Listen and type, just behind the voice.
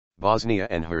Bosnia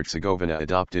and Herzegovina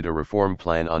adopted a reform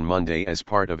plan on Monday as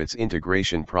part of its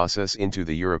integration process into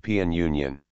the European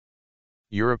Union.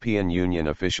 European Union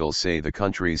officials say the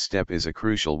country's step is a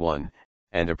crucial one,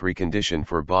 and a precondition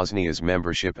for Bosnia's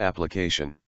membership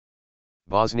application.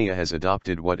 Bosnia has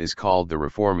adopted what is called the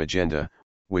Reform Agenda,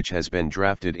 which has been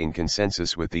drafted in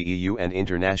consensus with the EU and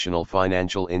international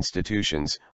financial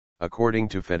institutions, according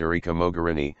to Federica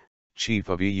Mogherini, Chief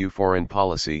of EU Foreign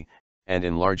Policy, and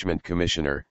Enlargement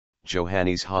Commissioner,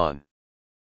 Johannes Hahn.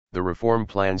 The reform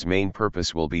plan's main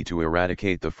purpose will be to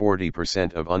eradicate the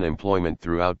 40% of unemployment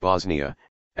throughout Bosnia,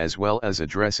 as well as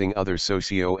addressing other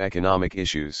socio-economic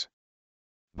issues.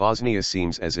 Bosnia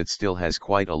seems as it still has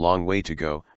quite a long way to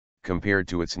go, compared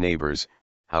to its neighbours.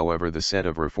 However, the set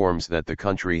of reforms that the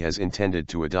country has intended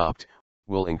to adopt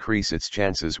will increase its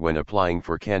chances when applying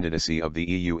for candidacy of the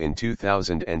EU in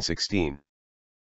 2016.